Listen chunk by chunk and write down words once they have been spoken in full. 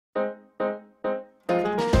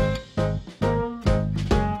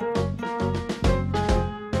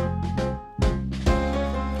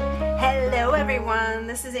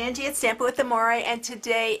This is Angie at Stamp It with Amore, and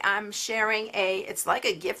today I'm sharing it's like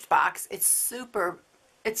a gift box.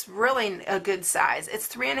 It's really a good size.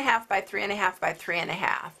 It's 3.5 by 3.5 by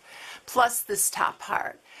 3.5, plus this top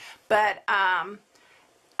part. But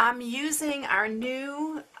I'm using our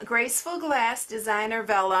new Graceful Glass Designer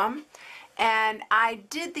Vellum, and I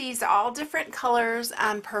did these all different colors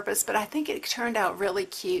on purpose, but I think it turned out really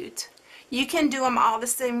cute. You can do them all the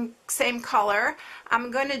same color.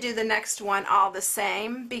 I'm going to do the next one all the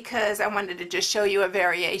same because I wanted to just show you a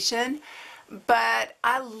variation. But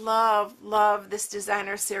I love this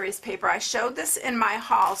designer series paper. I showed this in my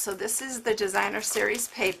haul, so this is the designer series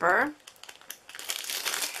paper.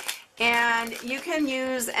 And you can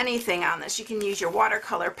use anything on this. You can use your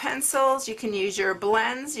watercolor pencils, you can use your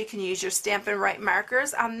blends, you can use your Stampin' Write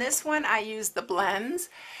markers. On this one I use the blends,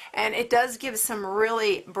 and it does give some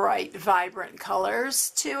really bright, vibrant colors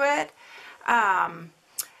to it.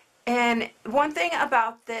 And one thing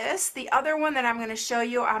about this, the other one that I'm going to show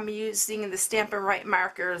you, I'm using the Stampin' Write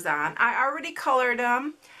markers on. I already colored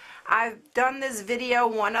them. I've done this video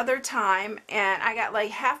one other time, and I got like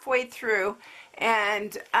halfway through,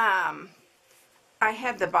 and I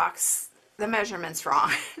had the measurements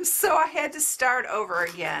wrong. So I had to start over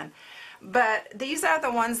again. But these are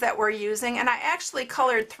the ones that we're using, and I actually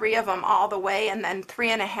colored 3 of them all the way and then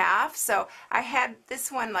 3.5. So I had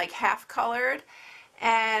this one like half colored,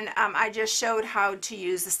 and I just showed how to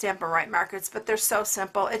use the Stampin' Write markers, but they're so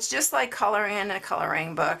simple. It's just like coloring in a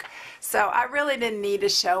coloring book. So I really didn't need to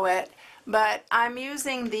show it, but I'm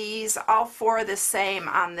using these all 4 the same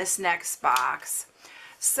on this next box.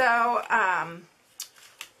 So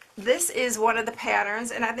this is one of the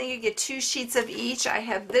patterns, and I think you get 2 sheets of each. I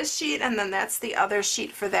have this sheet, and then that's the other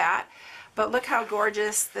sheet for that. But look how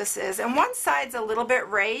gorgeous this is. And one side's a little bit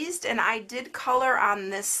raised, and I did color on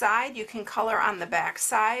this side. You can color on the back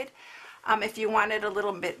side. If you want it a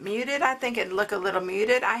little bit muted, I think it'd look a little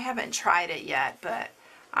muted. I haven't tried it yet, but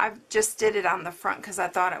I just did it on the front because I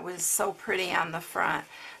thought it was so pretty on the front.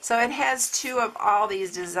 So it has 2 of all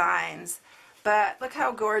these designs. But look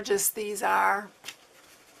how gorgeous these are.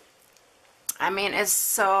 I mean, it's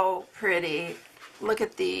so pretty. Look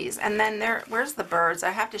at these. And then where's the birds?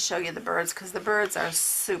 I have to show you the birds because the birds are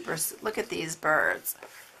super. Look at these birds.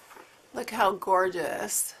 Look how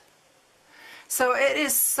gorgeous. So it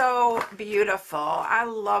is so beautiful. I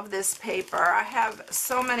love this paper. I have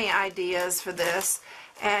so many ideas for this,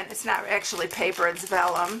 and it's not actually paper, it's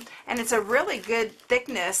vellum, and it's a really good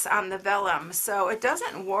thickness on the vellum, so it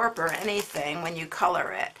doesn't warp or anything when you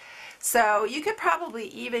color it. So you could probably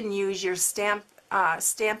even use your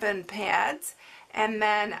Stampin' pads and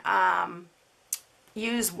then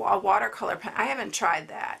use a watercolor pen. I haven't tried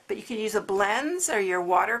that, but you can use a blends or your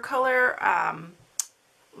watercolor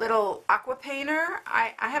little aqua painter.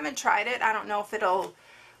 I haven't tried it. I don't know if it'll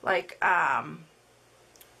like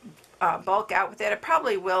bulk out with it. It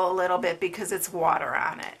probably will a little bit because it's water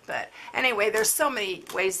on it. But anyway, there's so many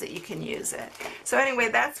ways that you can use it. So anyway,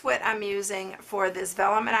 that's what I'm using for this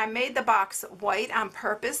vellum. And I made the box white on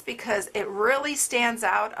purpose because it really stands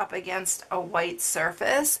out up against a white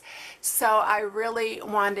surface. So I really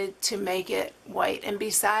wanted to make it white. And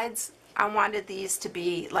besides, I wanted these to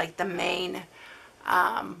be like the main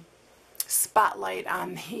spotlight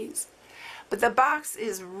on these. But the box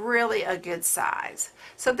is really a good size.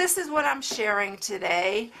 So this is what I'm sharing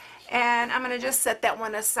today, and I'm going to just set that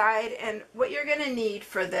one aside. And what you're going to need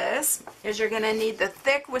for this is you're going to need the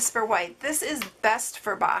thick Whisper White. This is best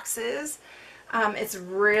for boxes. It's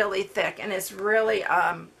really thick, and it's really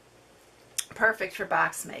perfect for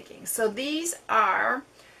box making. So these are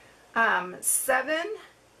 7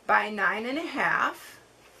 by 9.5.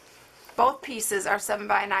 Both pieces are 7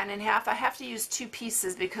 by 9.5. I have to use 2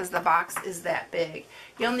 pieces because the box is that big.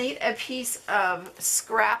 You'll need a piece of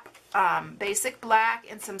scrap basic black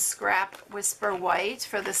and some scrap Whisper White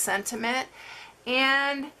for the sentiment.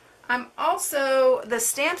 And the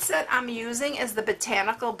stamp set I'm using is the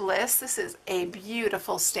Botanical Bliss. This is a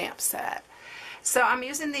beautiful stamp set. So I'm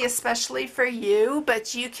using the Especially For You,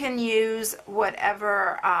 but you can use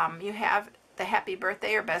whatever you have. The Happy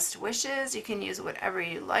Birthday or Best Wishes, you can use whatever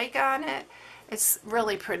you like on it. It's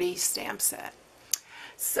really pretty stamp set.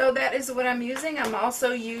 So that is what I'm using. I'm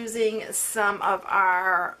also using some of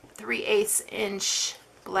our 3/8 inch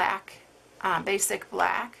black, basic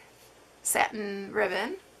black satin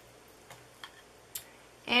ribbon.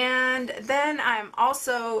 And then I'm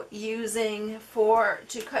also using,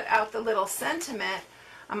 to cut out the little sentiment,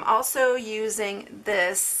 I'm also using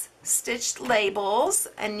this stitched labels,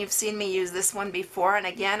 and you've seen me use this one before, and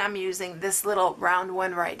again I'm using this little round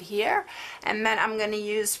one right here, and then I'm going to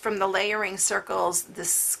use from the layering circles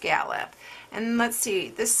this scallop. And let's see,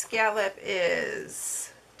 this scallop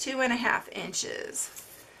is 2.5 inches.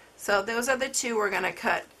 So those are the two we're going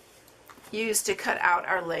to use to cut out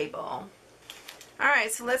our label.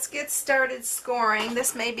 Alright, so let's get started scoring.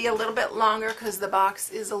 This may be a little bit longer because the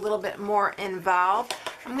box is a little bit more involved.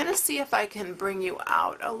 I'm going to see if I can bring you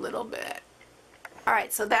out a little bit.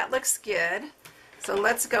 Alright, so that looks good. So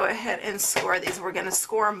let's go ahead and score these. We're going to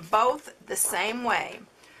score them both the same way.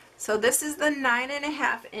 So this is the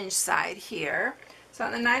 9.5 inch side here. So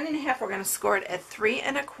on the 9.5 we're going to score it at 3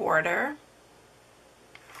 1/4.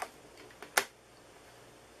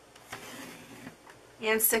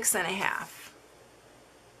 And 6 1/2.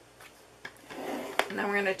 And then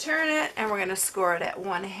we're going to turn it and we're going to score it at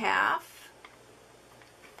 1/2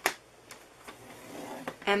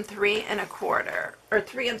 and 3 1/4, or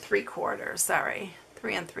 3 3/4, sorry,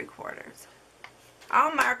 3 3/4.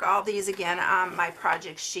 I'll mark all these again on my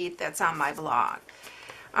project sheet that's on my blog.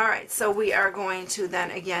 Alright, so we are going to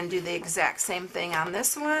then again do the exact same thing on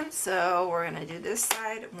this one. So we're going to do this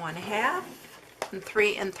side 1/2 and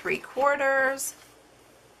 3 3/4.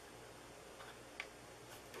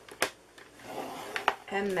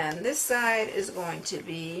 And then this side is going to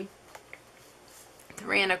be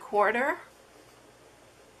 3 1/4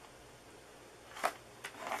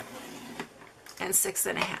 and 6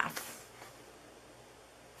 1/2.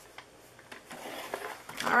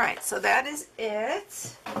 Alright, so that is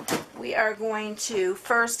it. We are going to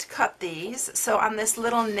first cut these. So on this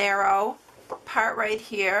little narrow part right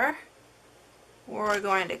here, we're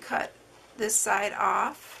going to cut this side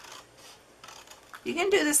off. You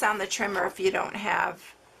can do this on the trimmer if you don't have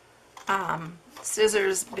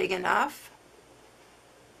scissors big enough,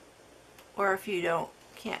 or if you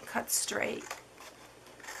can't cut straight.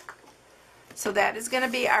 So that is going to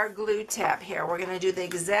be our glue tab here. We're going to do the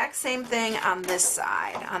exact same thing on this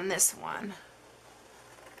side, on this one.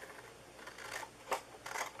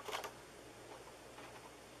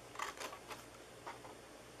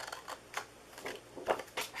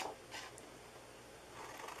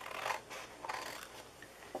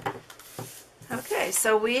 Okay,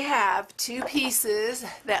 so we have two pieces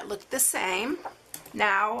that look the same.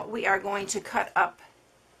 Now we are going to cut up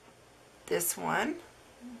this one.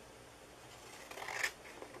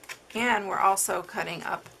 And we're also cutting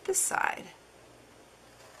up this side.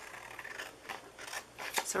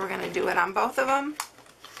 So we're going to do it on both of them.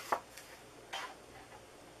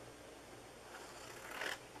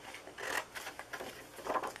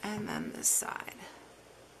 And then this side.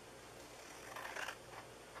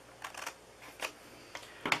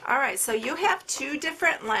 Alright, so you have two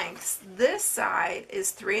different lengths. This side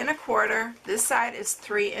is 3 1/4, this side is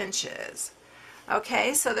 3 inches.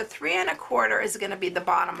 Okay, so the 3 1/4 is going to be the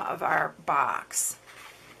bottom of our box.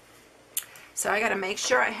 So I got to make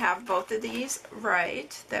sure I have both of these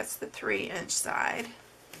right. That's the 3 inch side.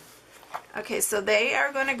 Okay, so they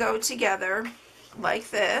are going to go together like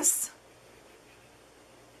this.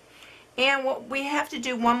 And what we have to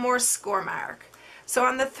do one more score mark. So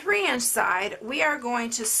on the 3 inch side, we are going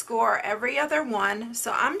to score every other one.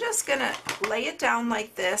 So I'm just going to lay it down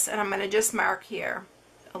like this, and I'm going to just mark here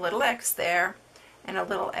a little X there and a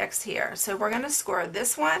little X here. So we're going to score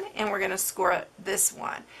this one and we're going to score this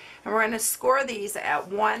one. And we're going to score these at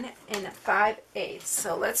 1 5/8.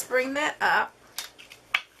 So let's bring that up.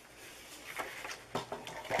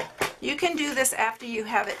 You can do this after you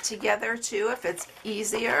have it together too if it's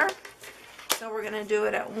easier. So we're going to do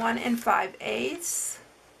it at 1 5/8.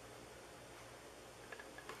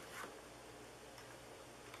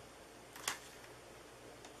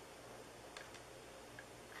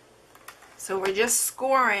 So we're just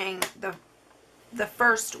scoring the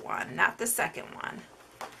first one, not the second one.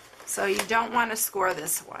 So you don't want to score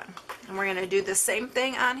this one. And we're going to do the same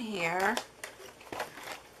thing on here.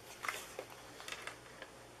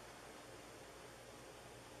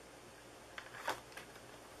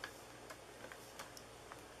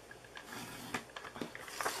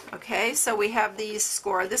 Okay, so we have these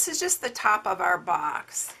scored. This is just the top of our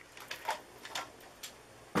box.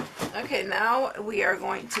 Okay, now we are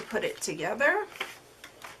going to put it together.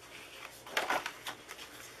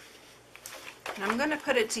 And I'm going to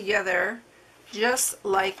put it together just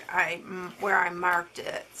like where I marked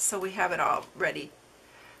it, so we have it all ready.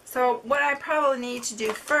 So what I probably need to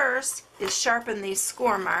do first is sharpen these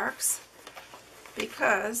score marks,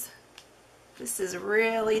 because this is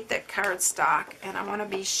really thick cardstock and I want to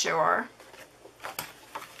be sure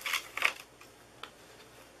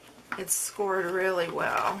it's scored really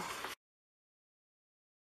well.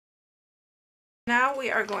 Now we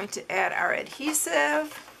are going to add our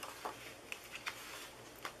adhesive.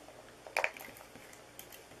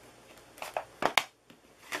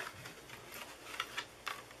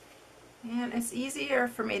 And it's easier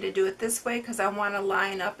for me to do it this way because I want to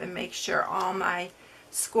line up and make sure all my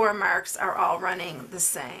score marks are all running the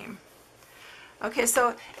same. Okay,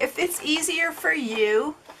 so if it's easier for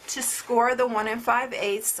you to score the 1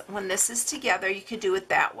 5/8 when this is together, you could do it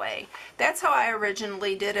that way. That's how I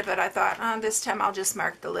originally did it, but I thought, oh, this time I'll just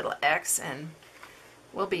mark the little X and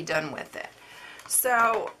we'll be done with it.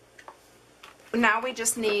 So now we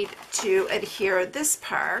just need to adhere this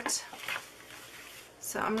part.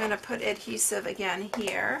 So I'm going to put adhesive again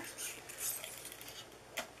here.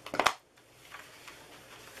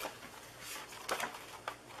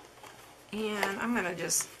 And I'm going to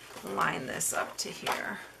just line this up to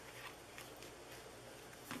here,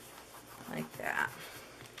 like that.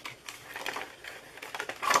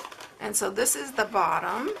 And so this is the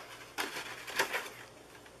bottom.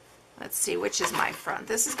 Let's see, which is my front.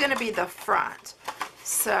 This is going to be the front.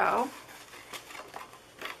 So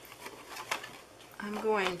I'm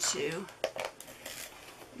going to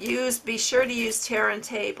be sure to use tear and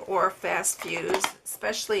tape or fast fuse,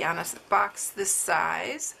 especially on a box this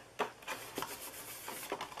size.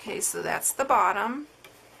 Okay, so that's the bottom.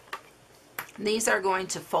 These are going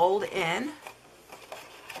to fold in,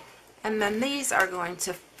 and then these are going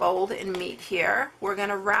to fold and meet here. We're going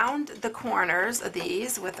to round the corners of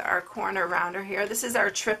these with our corner rounder here. This is our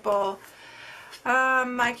triple,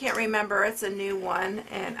 I can't remember, it's a new one,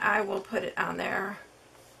 and I will put it on there.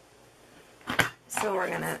 So we're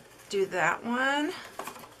going to do that one.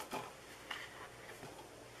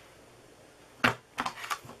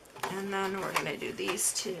 And then we're going to do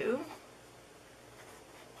these two.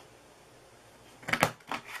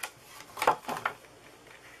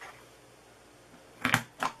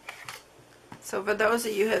 So for those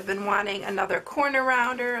of you who have been wanting another corner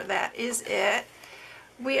rounder, that is it.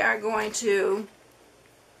 We are going to,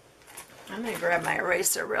 I'm going to grab my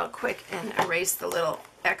eraser real quick and erase the little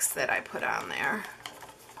X that I put on there.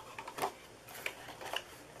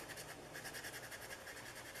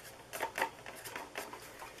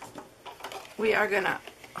 We are going to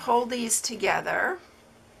hold these together.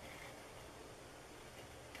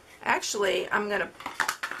 Actually, I'm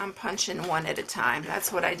punching one at a time.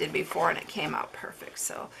 That's what I did before and it came out perfect.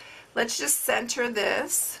 So let's just center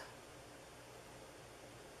this.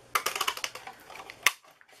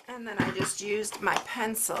 And then I just used my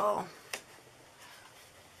pencil.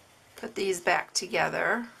 Put these back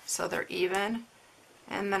together so they're even.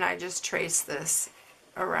 And then I just trace this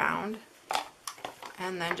around.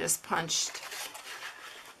 And then just punched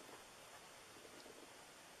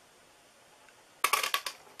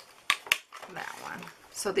that one.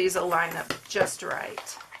 So these will line up just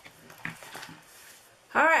right.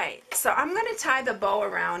 Alright, so I'm going to tie the bow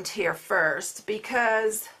around here first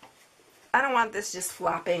because I don't want this just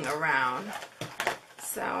flopping around.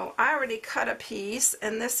 So I already cut a piece,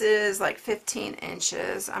 and this is like 15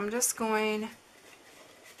 inches. I'm just going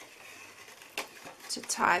to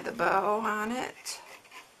tie the bow on it.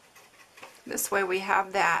 This way we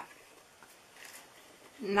have that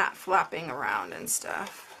not flopping around and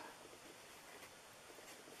stuff.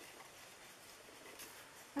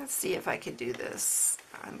 Let's see if I could do this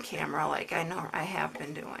on camera like I know I have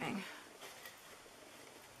been doing.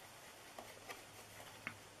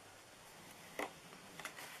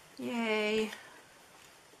 Yay.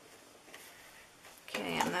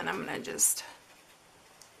 Okay, and then I'm going to just,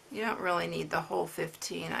 you don't really need the whole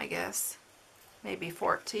 15, I guess. Maybe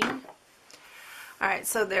 14. Alright,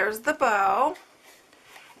 so there's the bow.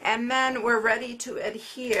 And then we're ready to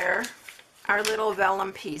adhere our little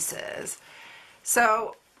vellum pieces.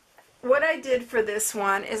 So what I did for this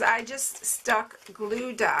one is I just stuck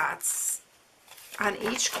glue dots on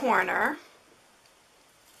each corner.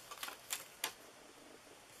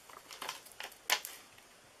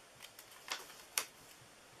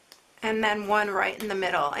 And then one right in the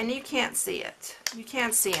middle, and you can't see it. You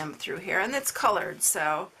can't see them through here, and it's colored,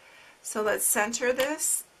 so let's center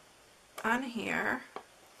this on here.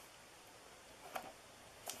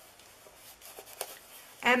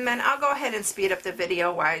 And then I'll go ahead and speed up the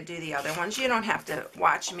video while I do the other ones. You don't have to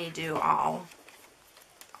watch me do all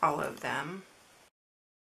of them.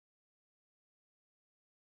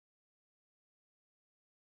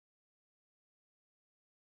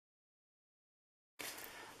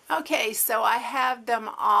 Okay, so I have them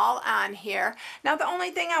all on here. Now the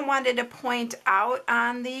only thing I wanted to point out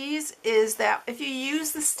on these is that if you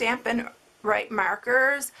use the Stampin' Up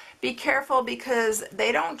markers, be careful because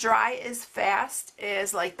they don't dry as fast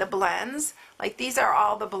as like the blends. Like these are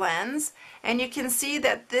all the blends, and you can see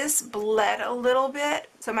that this bled a little bit,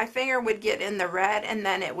 so my finger would get in the red and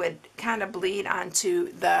then it would kind of bleed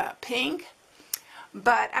onto the pink.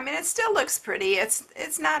 But I mean, it still looks pretty.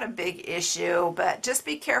 It's not a big issue, but just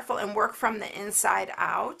be careful and work from the inside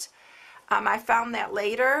out. I found that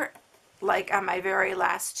later, like on my very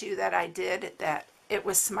last two that I did, that it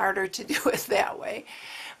was smarter to do it that way.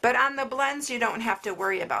 But on the blends, you don't have to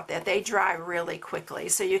worry about that. They dry really quickly,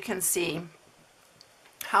 so you can see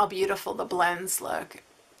how beautiful the blends look.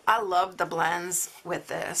 I love the blends with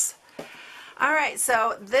this. Alright,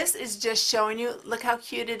 so this is just showing you, look how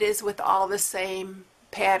cute it is with all the same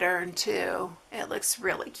pattern too. It looks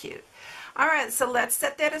really cute. Alright, so let's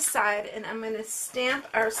set that aside, and I'm going to stamp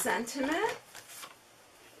our sentiment.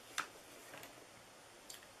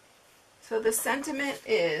 So the sentiment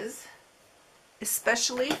is,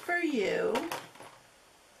 especially for you,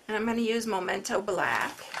 and I'm going to use Memento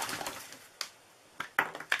Black.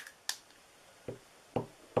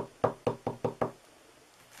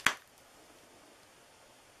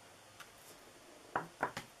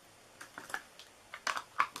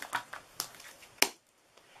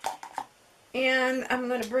 And I'm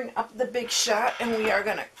going to bring up the big shot, and we are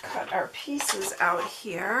going to cut our pieces out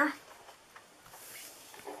here.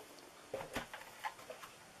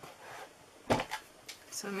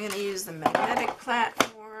 So I'm going to use the magnetic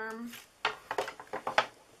platform.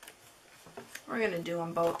 We're going to do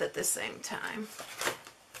them both at the same time.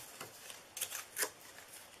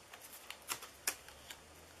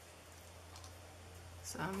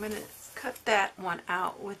 So I'm going to cut that one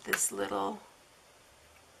out with this little,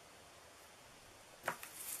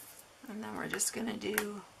 and then we're just going to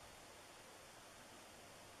do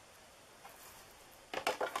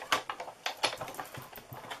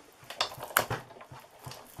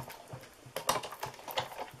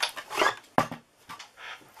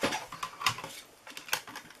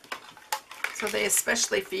so they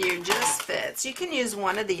especially for you just fits. You can use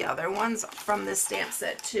one of the other ones from this stamp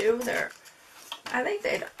set too. I think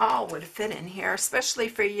they'd all would fit in here, especially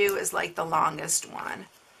for you is like the longest one.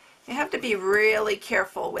 You have to be really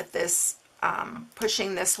careful with this,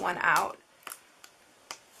 pushing this one out,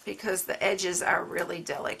 because the edges are really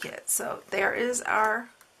delicate. So there is our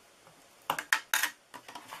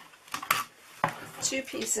two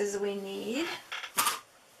pieces we need.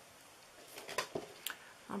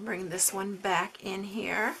 I'll bring this one back in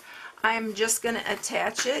here. I'm just going to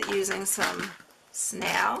attach it using some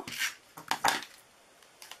snail.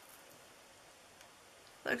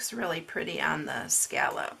 Looks really pretty on the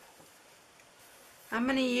scallop. I'm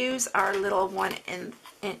going to use our little 1/8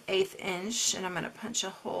 inch, and I'm going to punch a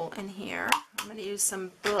hole in here. I'm going to use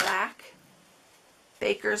some black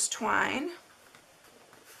baker's twine,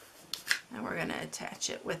 and we're going to attach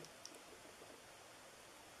it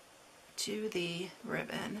to the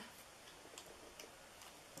ribbon.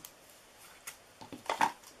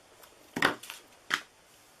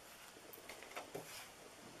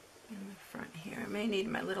 In the front here. I may need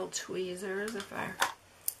my little tweezers if I...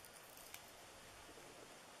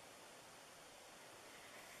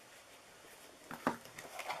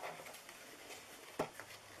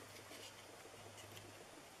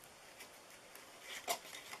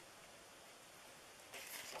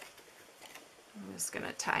 I'm just going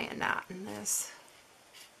to tie a knot in this.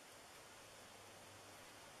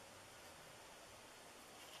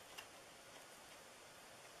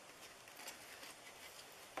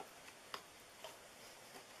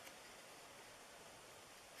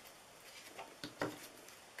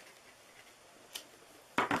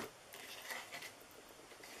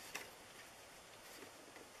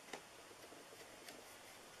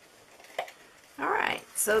 All right,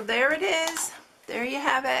 so there it is. There you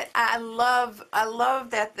have it. I love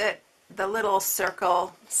that the little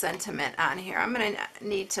circle sentiment on here. I'm going to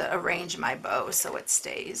need to arrange my bow so it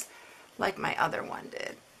stays like my other one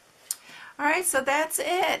did. Alright, so that's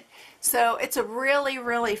it. So it's a really,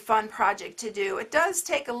 really fun project to do. It does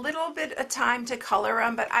take a little bit of time to color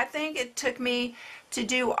them, but I think it took me to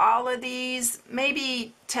do all of these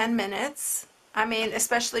maybe 10 minutes. I mean,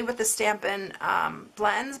 especially with the Stampin'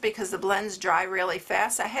 blends, because the blends dry really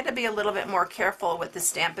fast. I had to be a little bit more careful with the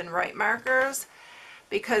Stampin' Right markers,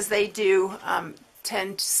 because they do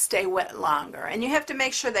tend to stay wet longer. And you have to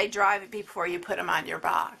make sure they dry before you put them on your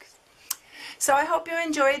box. So I hope you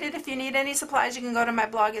enjoyed it. If you need any supplies, you can go to my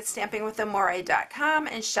blog at stampingwithamore.com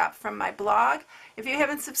and shop from my blog. If you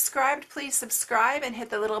haven't subscribed, please subscribe and hit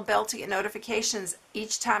the little bell to get notifications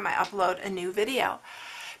each time I upload a new video.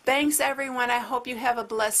 Thanks everyone. I hope you have a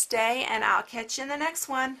blessed day, and I'll catch you in the next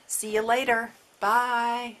one. See you later.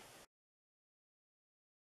 Bye.